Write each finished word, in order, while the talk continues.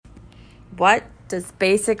What does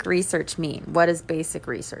basic research mean? What is basic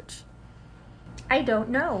research? I don't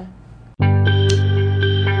know.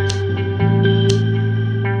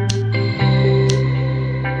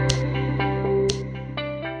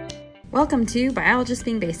 Welcome to Biologists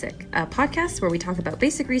Being Basic, a podcast where we talk about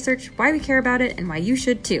basic research, why we care about it, and why you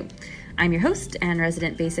should too. I'm your host and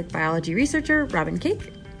resident basic biology researcher, Robin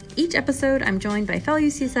Cake. Each episode, I'm joined by fellow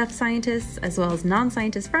UCSF scientists as well as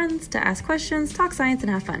non-scientist friends to ask questions, talk science, and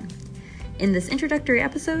have fun. In this introductory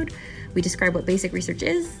episode, we describe what basic research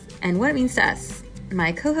is and what it means to us.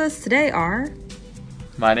 My co-hosts today are...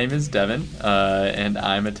 My name is Devin, and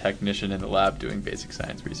I'm a technician in the lab doing basic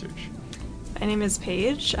science research. My name is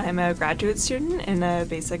Paige. I'm a graduate student in a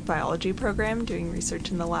basic biology program doing research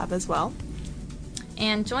in the lab as well.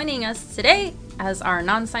 And joining us today as our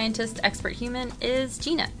non-scientist expert human is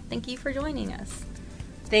Gina. Thank you for joining us.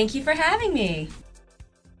 Thank you for having me.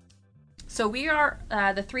 So we are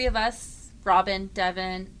the three of us, Robin,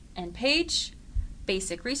 Devin, and Paige,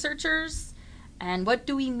 basic researchers. And what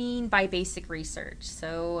do we mean by basic research?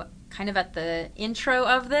 So kind of at the intro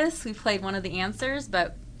of this, we played one of the answers,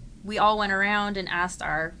 but we all went around and asked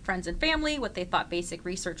our friends and family what they thought basic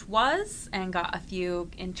research was and got a few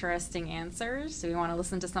interesting answers. So we want to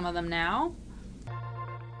listen to some of them now.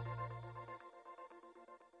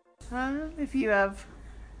 If you have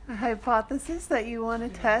a hypothesis that you want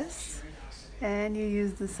to test and you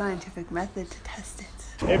use the scientific method to test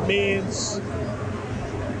it. It means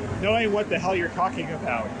knowing what the hell you're talking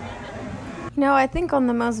about. I think on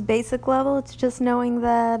the most basic level, it's just knowing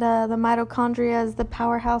that the mitochondria is the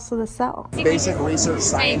powerhouse of the cell. Basic research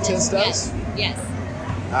scientist does? Yes.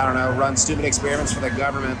 I don't know, run stupid experiments for the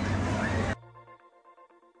government.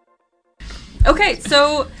 Okay,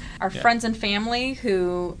 so our friends and family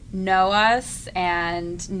who know us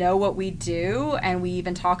and know what we do, and we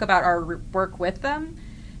even talk about our work with them,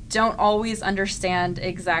 don't always understand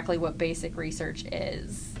exactly what basic research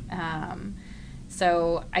is.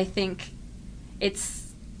 So I think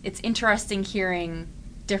it's interesting hearing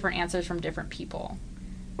different answers from different people.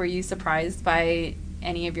 Were you surprised by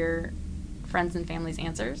any of your friends and family's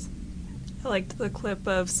answers? I liked the clip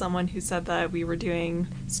of someone who said that we were doing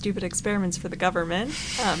stupid experiments for the government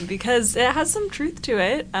because it has some truth to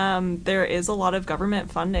it. There is a lot of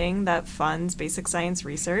government funding that funds basic science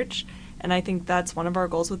research, and I think that's one of our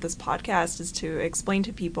goals with this podcast is to explain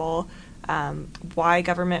to people why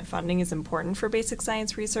government funding is important for basic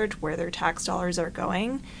science research, where their tax dollars are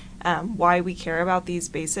going, why we care about these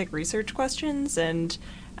basic research questions, and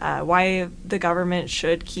why the government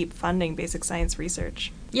should keep funding basic science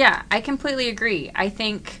research. Yeah, I completely agree. I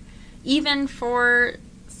think even for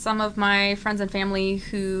some of my friends and family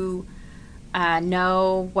who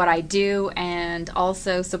know what I do and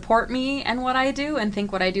also support me and what I do and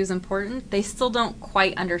think what I do is important, they still don't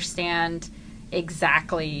quite understand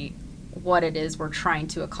exactly what it is we're trying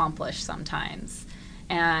to accomplish sometimes.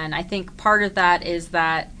 And I think part of that is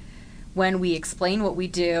that when we explain what we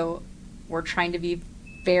do, we're trying to be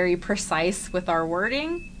very precise with our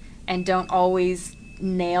wording and don't always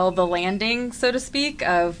nail the landing, so to speak,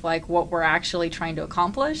 of like what we're actually trying to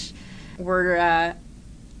accomplish. We're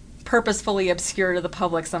purposefully obscure to the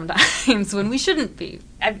public sometimes when we shouldn't be.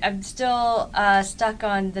 I'm still stuck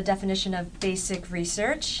on the definition of basic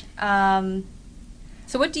research.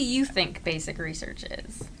 So what do you think basic research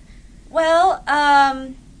is? Well,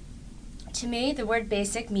 to me, the word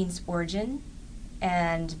basic means origin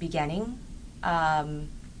and beginning, the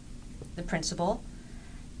principle.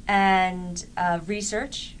 And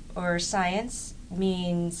research or science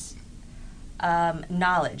means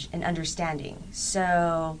knowledge and understanding.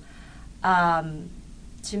 So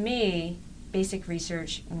to me, basic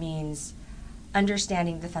research means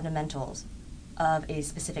understanding the fundamentals of a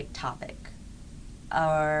specific topic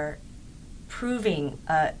or proving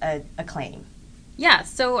a claim. Yeah,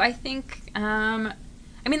 so I think,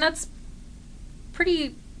 that's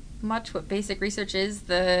pretty much what basic research is.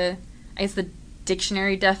 The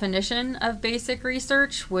dictionary definition of basic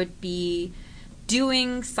research would be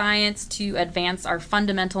doing science to advance our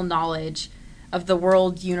fundamental knowledge of the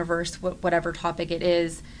world, universe, whatever topic it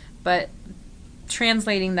is. But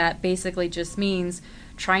translating that basically just means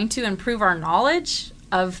trying to improve our knowledge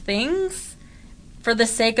of things for the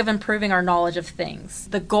sake of improving our knowledge of things.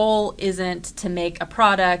 The goal isn't to make a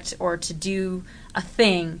product or to do a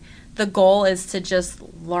thing. The goal is to just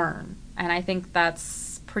learn. And I think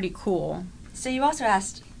that's pretty cool. So you also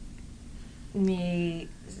asked me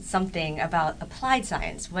something about applied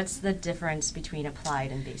science. What's the difference between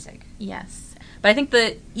applied and basic? Yes. But I think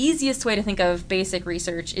the easiest way to think of basic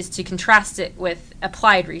research is to contrast it with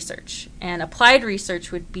applied research. And applied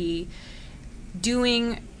research would be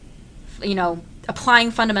doing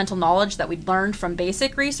applying fundamental knowledge that we'd learned from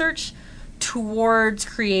basic research towards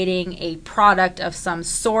creating a product of some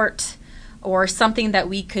sort or something that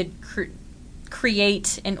we could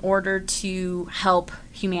create in order to help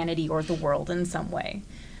humanity or the world in some way.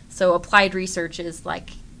 So applied research is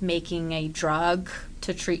like making a drug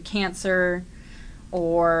to treat cancer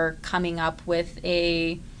or coming up with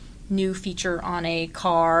a new feature on a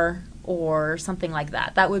car or something like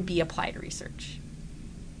that. That would be applied research.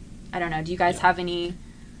 I don't know. Do you guys have any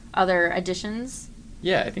other additions?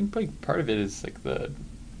 Yeah, I think like part of it is like the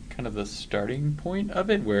kind of the starting point of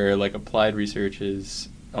it, where like applied research is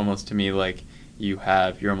almost to me like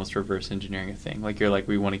you're almost reverse engineering a thing. Like you're like,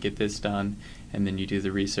 we want to get this done, and then you do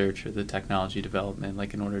the research or the technology development,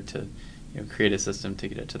 like in order to create a system to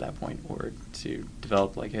get it to that point, or to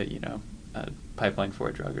develop like a pipeline for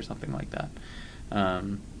a drug or something like that.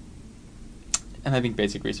 And I think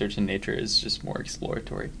basic research in nature is just more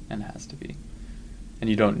exploratory and has to be. And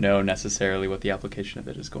you don't know necessarily what the application of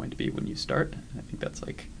it is going to be when you start. And I think that's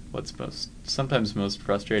like what's sometimes most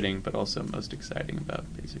frustrating, but also most exciting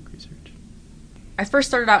about basic research. I first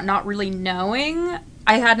started out not really knowing.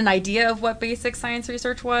 I had an idea of what basic science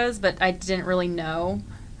research was, but I didn't really know.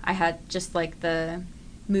 I had just like the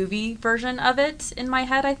movie version of it in my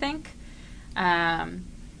head, I think.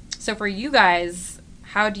 So for you guys,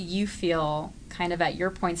 how do you feel kind of at your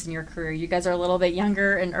points in your career? You guys are a little bit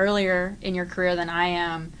younger and earlier in your career than I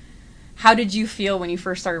am. How did you feel when you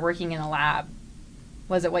first started working in a lab?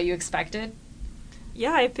 Was it what you expected?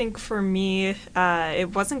 Yeah, I think for me,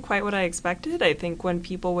 it wasn't quite what I expected. I think when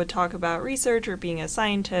people would talk about research or being a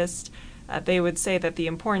scientist, they would say that the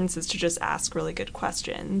importance is to just ask really good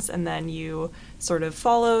questions, and then you sort of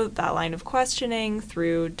follow that line of questioning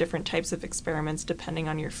through different types of experiments depending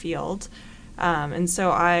on your field. And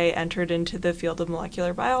so I entered into the field of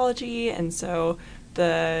molecular biology, and so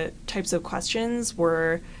the types of questions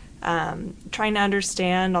were trying to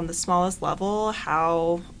understand on the smallest level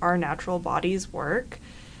how our natural bodies work,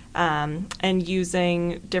 and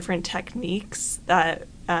using different techniques that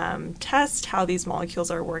test how these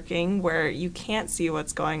molecules are working, where you can't see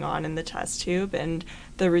what's going on in the test tube, and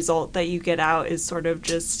the result that you get out is sort of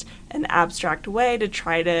just an abstract way to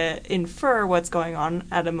try to infer what's going on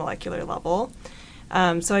at a molecular level.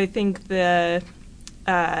 So I think the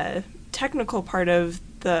technical part of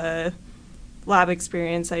the lab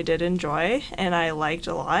experience I did enjoy, and I liked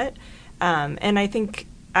a lot. And I think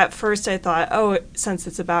at first I thought, since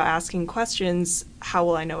it's about asking questions, how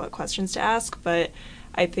will I know what questions to ask? But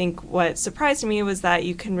I think what surprised me was that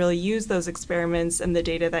you can really use those experiments and the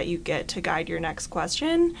data that you get to guide your next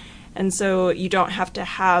question. And so you don't have to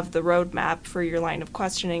have the roadmap for your line of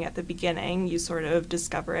questioning at the beginning. You sort of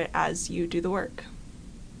discover it as you do the work.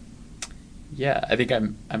 Yeah, I think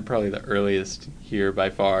I'm probably the earliest here by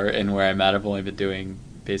far, and where I'm at, I've only been doing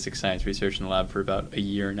basic science research in the lab for about a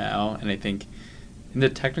year now. And I think in the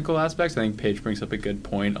technical aspects, I think Paige brings up a good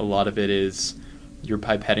point. A lot of it is you're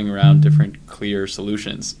pipetting around different clear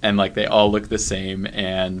solutions, and like they all look the same,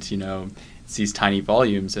 and it's these tiny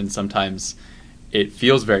volumes, and sometimes it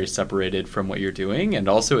feels very separated from what you're doing, and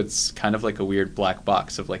also it's kind of like a weird black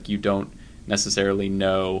box of like you don't necessarily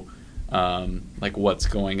know like what's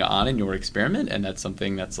going on in your experiment, and that's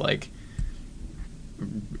something that's like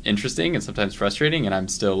interesting and sometimes frustrating, and I'm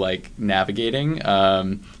still like navigating,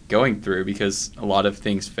 going through, because a lot of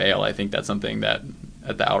things fail. I think that's something that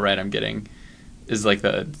at the outright I'm getting is like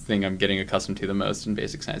the thing I'm getting accustomed to the most in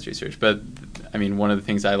basic science research. But I mean, one of the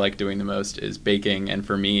things I like doing the most is baking, and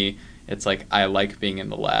for me it's like I like being in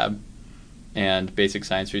the lab, and basic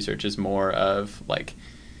science research is more of like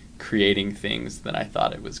creating things than I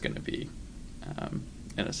thought it was going to be,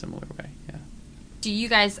 in a similar way. Yeah. Do you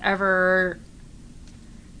guys ever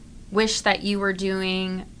wish that you were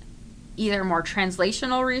doing either more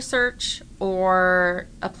translational research or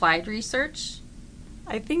applied research?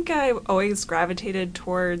 I think I always gravitated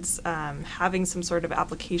towards having some sort of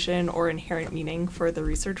application or inherent meaning for the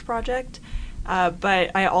research project.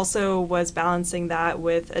 But I also was balancing that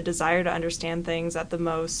with a desire to understand things at the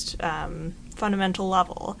most fundamental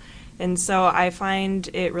level. And so I find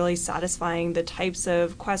it really satisfying the types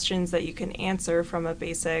of questions that you can answer from a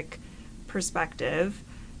basic perspective,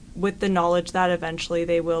 with the knowledge that eventually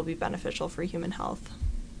they will be beneficial for human health.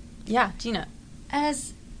 Yeah, Gina.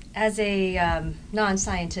 As a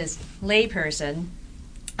non-scientist layperson,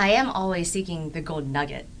 I am always seeking the gold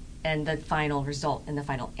nugget and the final result and the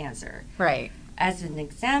final answer. Right. As an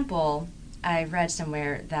example, I read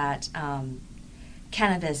somewhere that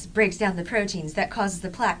cannabis breaks down the proteins that causes the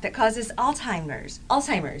plaque that causes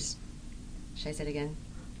Alzheimer's. Should I say it again?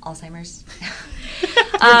 Alzheimer's?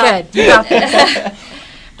 You're good. You got this.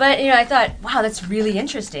 But, I thought, wow, that's really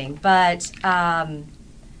interesting. But I'm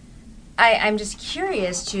just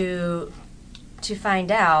curious to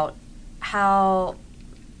find out how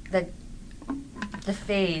the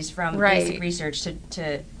phase from basic research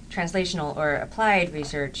to translational or applied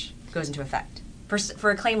research goes into effect for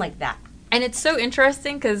a claim like that. And it's so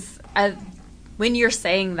interesting because when you're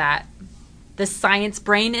saying that, the science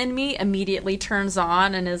brain in me immediately turns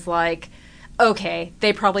on and is like, okay,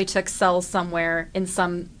 they probably took cells somewhere in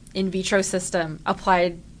some in vitro system,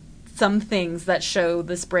 applied some things that show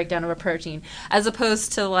this breakdown of a protein, as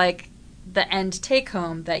opposed to like the end take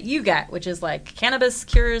home that you get, which is like cannabis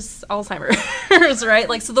cures Alzheimer's, right?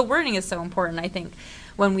 Like, so the wording is so important, I think,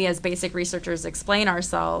 when we as basic researchers explain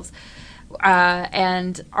ourselves.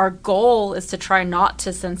 And our goal is to try not to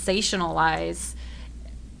sensationalize,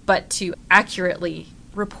 but to accurately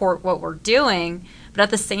report what we're doing. But at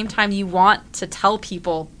the same time, you want to tell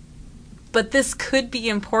people, but this could be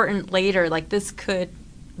important later. Like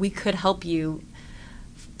we could help you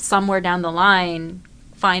somewhere down the line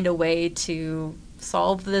find a way to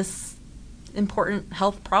solve this important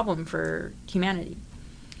health problem for humanity.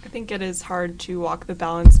 I think it is hard to walk the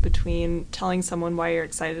balance between telling someone why you're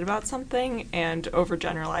excited about something and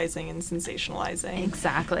overgeneralizing and sensationalizing.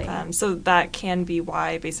 Exactly. So that can be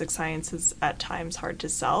why basic science is at times hard to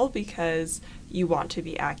sell, because you want to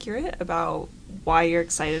be accurate about why you're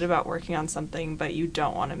excited about working on something, but you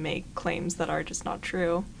don't want to make claims that are just not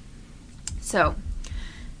true. So,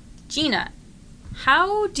 Gina,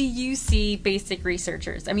 how do you see basic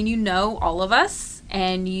researchers? I mean, you know all of us,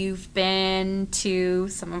 and you've been to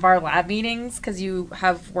some of our lab meetings because you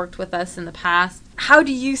have worked with us in the past. How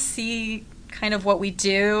do you see kind of what we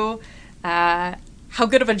do? How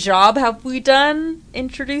good of a job have we done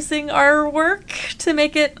introducing our work to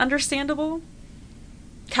make it understandable?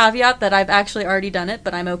 Caveat that I've actually already done it,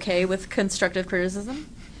 but I'm okay with constructive criticism.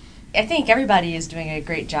 I think everybody is doing a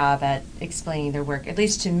great job at explaining their work, at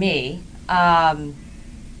least to me.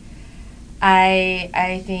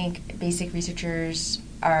 I think basic researchers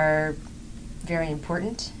are very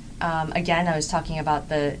important. Again, I was talking about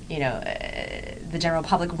the general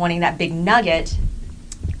public wanting that big nugget.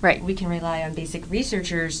 Right. We can rely on basic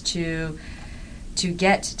researchers to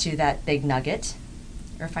get to that big nugget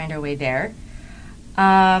or find our way there.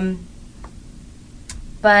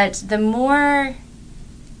 But the more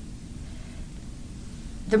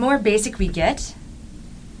basic we get,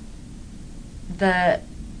 the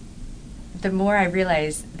more I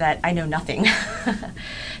realize that I know nothing.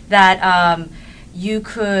 That you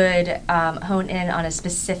could hone in on a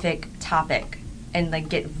specific topic and like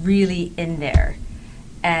get really in there,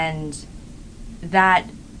 and that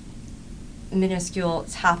minuscule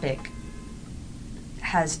topic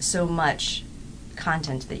has so much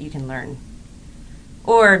content that you can learn.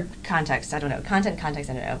 Or context, I don't know. Context,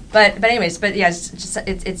 I don't know. But yeah,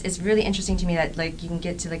 it's really interesting to me that like you can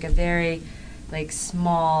get to like a very like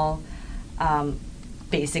small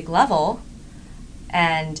basic level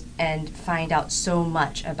and find out so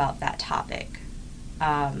much about that topic.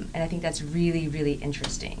 And I think that's really, really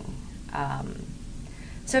interesting.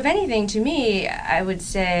 So if anything, to me, I would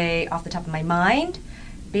say off the top of my mind,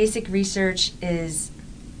 basic research is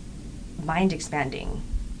mind expanding,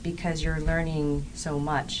 because you're learning so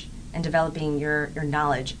much and developing your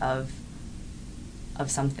knowledge of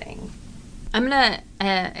something. I'm going to,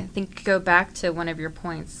 I think, go back to one of your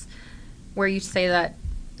points where you say that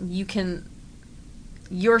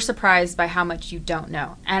you're surprised by how much you don't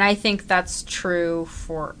know. And I think that's true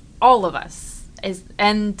for all of us.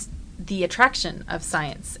 And the attraction of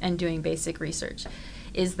science and doing basic research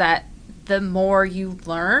is that the more you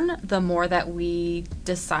learn, the more that we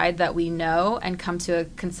decide that we know and come to a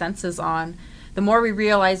consensus on, the more we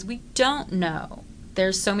realize we don't know.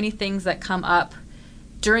 There's so many things that come up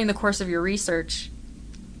during the course of your research,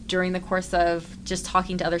 during the course of just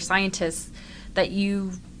talking to other scientists, that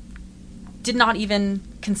you did not even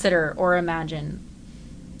consider or imagine.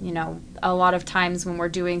 You know, a lot of times when we're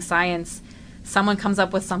doing science, someone comes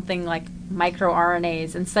up with something like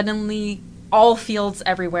microRNAs, and suddenly all fields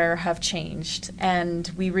everywhere have changed,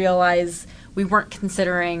 and we realize we weren't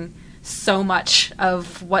considering so much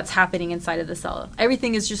of what's happening inside of the cell.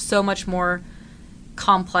 Everything is just so much more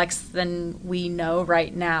complex than we know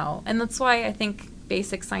right now. And that's why I think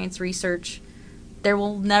basic science research, there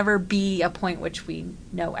will never be a point which we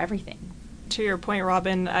know everything. To your point,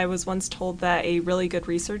 Robin, I was once told that a really good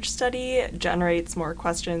research study generates more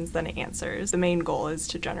questions than it answers. The main goal is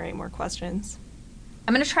to generate more questions.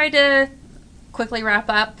 I'm going to try to quickly wrap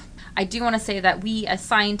up. I do want to say that we as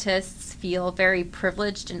scientists feel very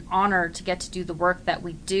privileged and honored to get to do the work that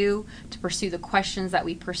we do, to pursue the questions that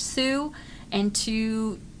we pursue, and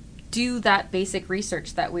to do that basic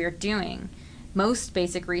research that we're doing. Most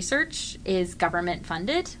basic research is government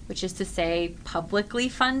funded, which is to say publicly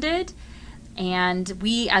funded. And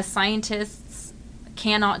we as scientists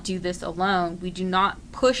cannot do this alone. We do not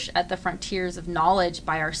push at the frontiers of knowledge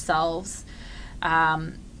by ourselves.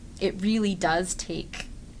 It really does take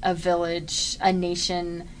a village, a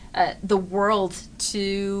nation, the world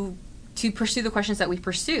to pursue the questions that we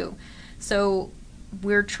pursue. So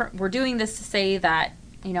we're doing this to say that,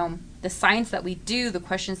 you know, the science that we do, the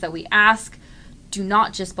questions that we ask, do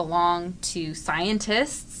not just belong to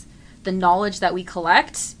scientists. The knowledge that we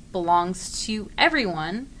collect belongs to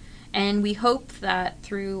everyone. And we hope that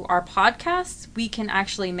through our podcasts, we can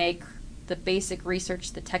actually make the basic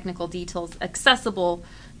research, the technical details accessible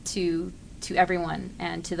to everyone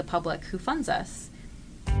and to the public who funds us.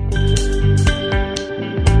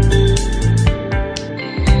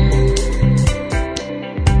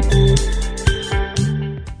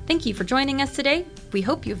 Thank you for joining us today. We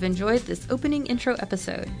hope you've enjoyed this opening intro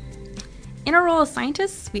episode. In our role as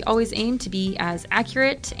scientists, we always aim to be as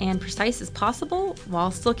accurate and precise as possible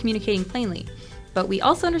while still communicating plainly. But we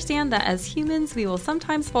also understand that as humans, we will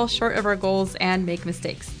sometimes fall short of our goals and make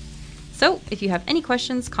mistakes. So if you have any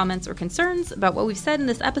questions, comments, or concerns about what we've said in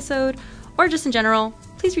this episode, or just in general,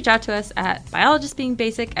 please reach out to us at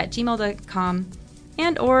biologistbeingbasic@gmail.com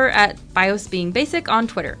and or at biosbeingbasic on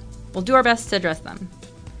Twitter. We'll do our best to address them.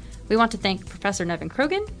 We want to thank Professor Nevin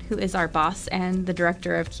Krogan, who is our boss and the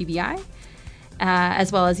director of QBI,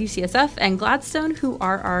 as well as UCSF and Gladstone, who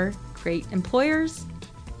are our great employers.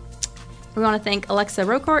 We want to thank Alexa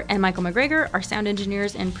Rocourt and Michael McGregor, our sound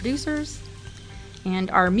engineers and producers. And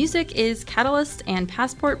our music is Catalyst and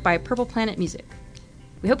Passport by Purple Planet Music.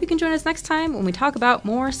 We hope you can join us next time when we talk about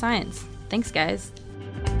more science. Thanks, guys.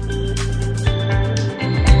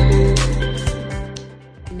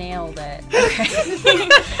 Nailed it. Okay.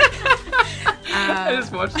 I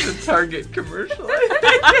just watched the Target commercial.